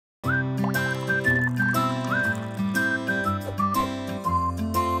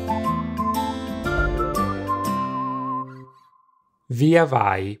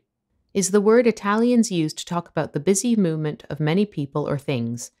Viavai. is the word Italians use to talk about the busy movement of many people or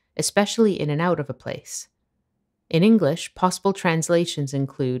things, especially in and out of a place. In English, possible translations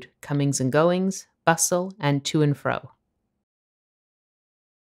include comings and goings, bustle, and to and fro.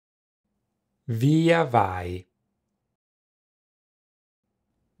 Viavai.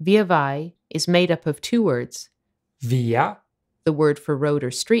 Viavai is made up of two words, Via, the word for road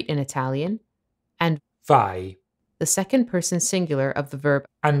or street in Italian, and vai, the second person singular of the verb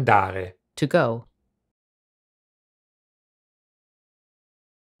andare. to go.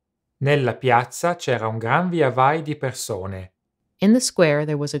 Nella piazza c'era un gran viavai di persone. In the square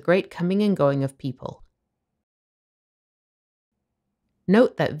there was a great coming and going of people.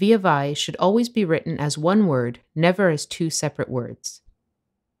 Note that Viavai should always be written as one word, never as two separate words.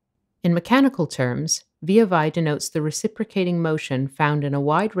 In mechanical terms, Viavai denotes the reciprocating motion found in a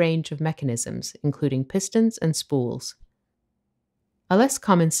wide range of mechanisms, including pistons and spools. A less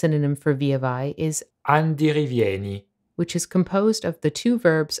common synonym for Viavai is Andirivieni. which is composed of the two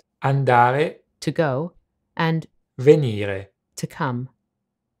verbs Andare, to go and venire. to come.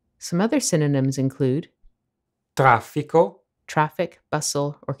 Some other synonyms include Traffico, traffic,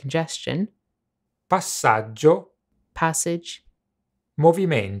 bustle, or congestion, passaggio, passage,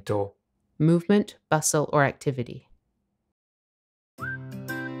 movimento. movement, bustle, or activity.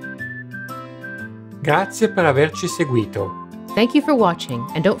 Grazie per averci seguito. Thank you for watching,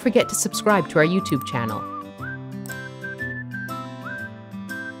 and don't forget to subscribe to our YouTube channel.